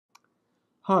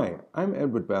Hi, I'm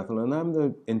Edward Bethel and I'm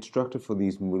the instructor for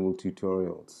these Moodle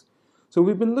tutorials. So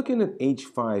we've been looking at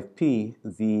H5P,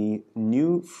 the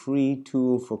new free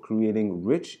tool for creating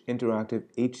rich interactive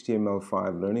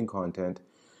HTML5 learning content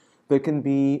that can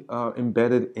be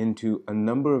embedded into a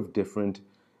number of different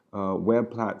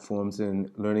web platforms and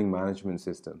learning management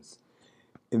systems.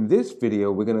 In this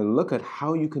video, we're going to look at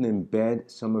how you can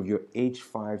embed some of your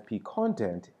H5P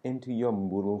content into your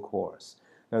Moodle course.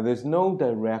 Now, there's no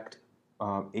direct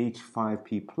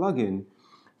H5P plugin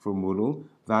for Moodle.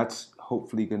 That's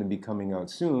hopefully going to be coming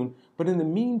out soon. But in the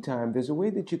meantime, there's a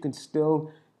way that you can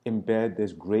still embed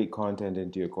this great content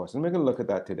into your course. And we're going to look at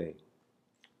that today.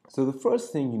 So the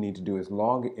first thing you need to do is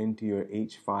log into your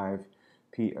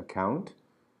H5P account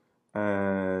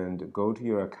and go to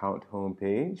your account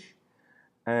homepage.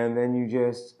 And then you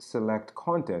just select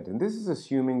content. And this is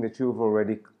assuming that you've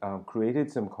already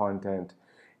created some content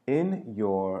in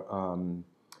your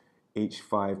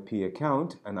H5P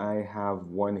account. And I have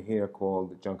one here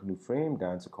called Junkanoo Frame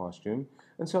Dancer Costume.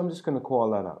 And so I'm just going to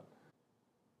call that up.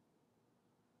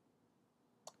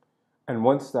 And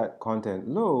once that content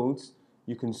loads,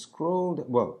 you can scroll,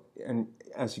 well, and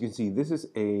as you can see, this is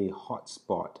a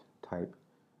hotspot type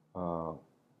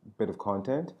bit of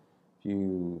content. If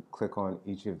you click on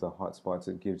each of the hotspots,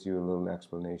 it gives you a little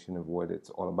explanation of what it's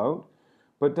all about.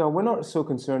 But we're not so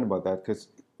concerned about that because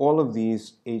all of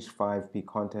these H5P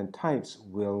content types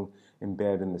will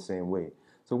embed in the same way.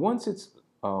 So once it's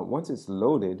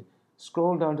loaded,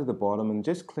 scroll down to the bottom and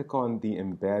just click on the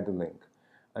embed link.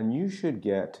 And you should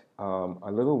get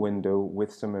a little window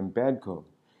with some embed code.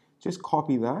 Just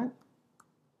copy that.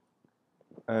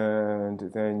 And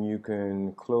then you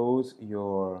can close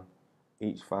your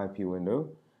H5P window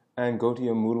and go to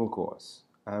your Moodle course.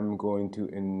 I'm going to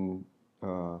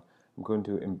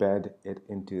embed it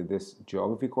into this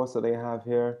geography course that I have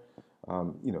here.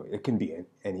 It can be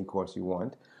any course you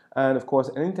want. And of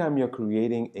course, anytime you're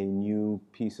creating a new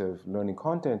piece of learning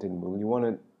content in Moodle, you want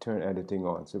to turn editing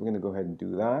on. So we're going to go ahead and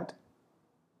do that.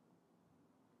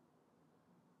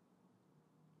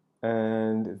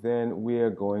 And then we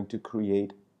are going to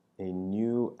create a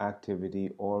new activity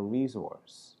or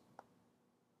resource.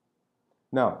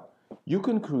 Now, you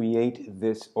can create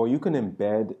this or you can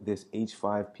embed this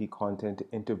H5P content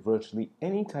into virtually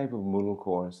any type of Moodle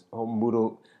course or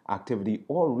Moodle activity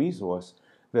or resource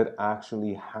that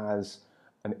actually has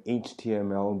an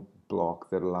HTML block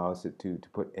that allows it to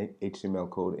put HTML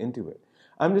code into it.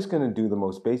 I'm just going to do the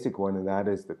most basic one, and that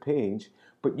is the page,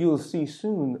 but you'll see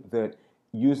soon that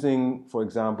using, for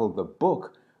example, the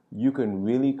book, you can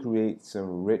really create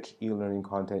some rich e-learning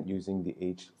content using the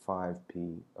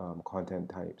H5P content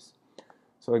types.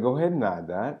 So I go ahead and add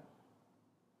that,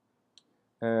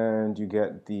 and you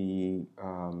get the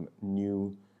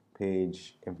new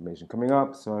page information coming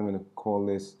up. So I'm going to call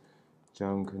this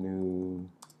Junkanoo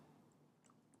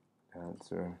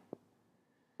Answer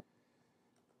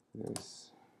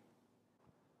This.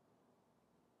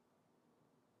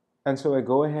 And so I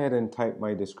go ahead and type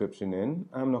my description in.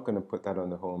 I'm not going to put that on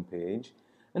the home page.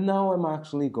 And now I'm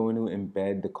actually going to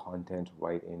embed the content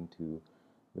right into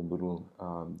the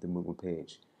Moodle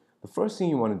page. The first thing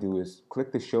you want to do is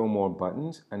click the Show More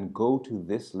buttons and go to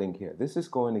this link here. This is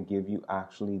going to give you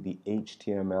actually the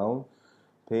HTML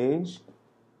page.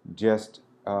 Just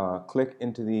click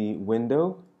into the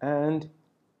window and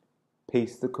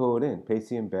paste the code in, paste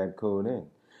the embed code in.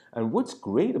 And what's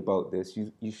great about this,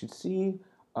 you should see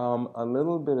a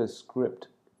little bit of script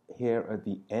here at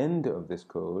the end of this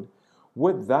code.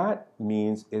 What that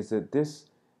means is that this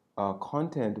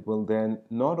content will then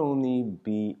not only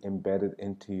be embedded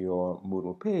into your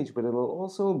Moodle page, but it will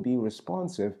also be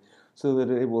responsive so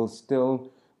that it will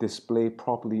still display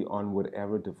properly on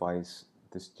whatever device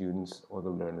the students or the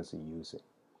learners are using.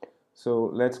 So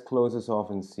let's close this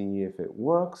off and see if it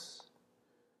works.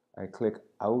 I click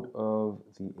out of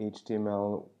the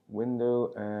HTML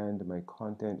window and my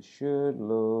content should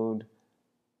load.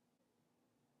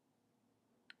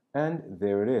 And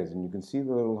there it is. And you can see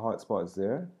the little hotspots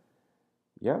there.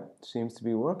 Yep, seems to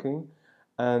be working.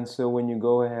 And so when you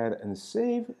go ahead and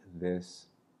save this,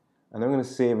 and I'm going to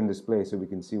save and display so we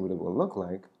can see what it will look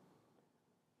like,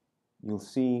 you'll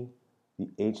see the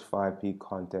H5P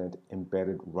content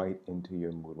embedded right into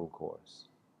your Moodle course.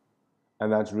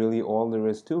 And that's really all there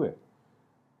is to it.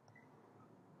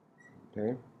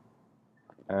 Okay?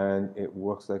 And it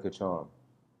works like a charm.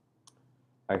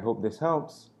 I hope this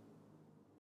helps.